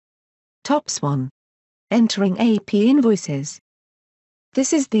Tops 1. Entering AP invoices.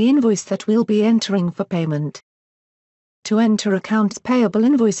 This is the invoice that we'll be entering for payment. To enter accounts payable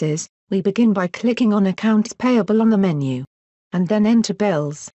invoices, we begin by clicking on Accounts Payable on the menu, and then enter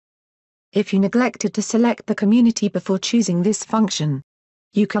bills. If you neglected to select the community before choosing this function,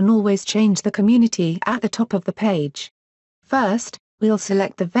 you can always change the community at the top of the page. First, we'll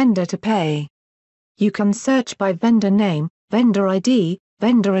select the vendor to pay. You can search by vendor name, vendor ID,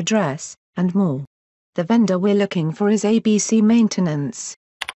 vendor address, and more. The vendor we're looking for is ABC Maintenance.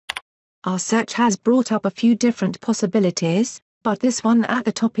 Our search has brought up a few different possibilities, but this one at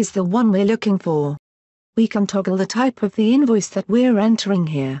the top is the one we're looking for. We can toggle the type of the invoice that we're entering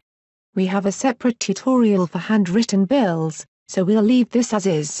here. We have a separate tutorial for handwritten bills, so we'll leave this as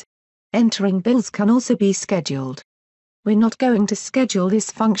is. Entering bills can also be scheduled. We're not going to schedule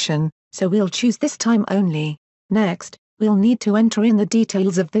this function, so we'll choose this time only. Next, we'll need to enter in the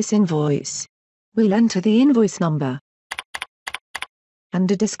details of this invoice. We'll enter the invoice number and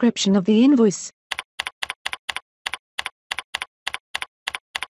a description of the invoice.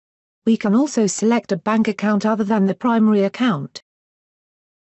 We can also select a bank account other than the primary account.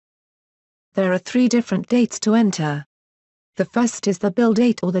 There are 3 different dates to enter. The first is the bill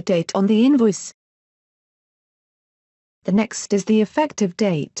date or the date on the invoice. The next is the effective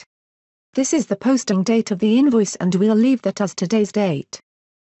date. This is the posting date of the invoice and we'll leave that as today's date.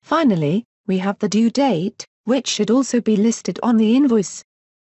 Finally, we have the due date, which should also be listed on the invoice.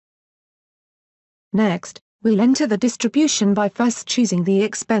 Next, we'll enter the distribution by first choosing the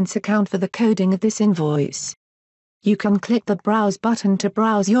expense account for the coding of this invoice. You can click the Browse button to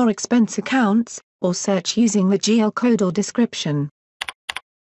browse your expense accounts, or search using the GL code or description.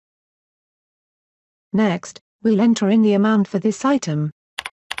 Next, we'll enter in the amount for this item.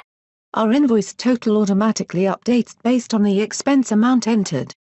 Our invoice total automatically updates based on the expense amount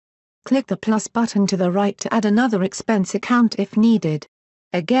entered. Click the plus button to the right to add another expense account if needed.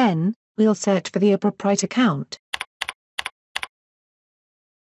 Again, we'll search for the appropriate account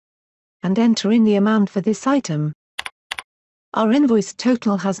and enter in the amount for this item. Our invoice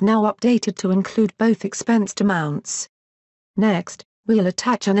total has now updated to include both expensed amounts. Next, we'll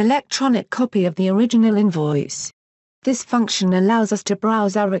attach an electronic copy of the original invoice. This function allows us to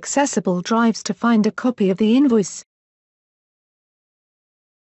browse our accessible drives to find a copy of the invoice.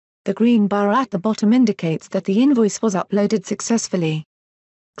 The green bar at the bottom indicates that the invoice was uploaded successfully.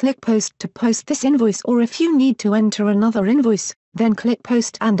 Click Post to post this invoice, or if you need to enter another invoice, then click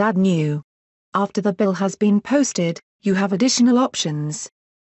Post and Add New. After the bill has been posted, you have additional options.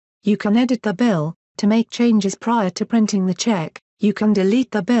 You can edit the bill. To make changes prior to printing the check, you can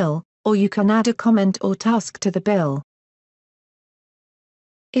delete the bill, or you can add a comment or task to the bill.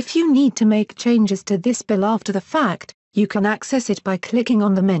 If you need to make changes to this bill after the fact, you can access it by clicking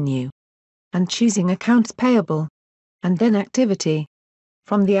on the menu and choosing Accounts Payable, and then Activity.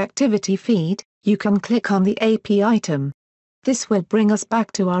 From the activity feed, you can click on the AP item. This will bring us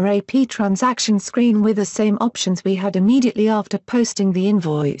back to our AP transaction screen with the same options we had immediately after posting the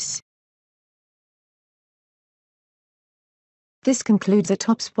invoice. This concludes a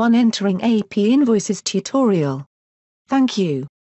Tops 1 Entering AP Invoices tutorial. Thank you.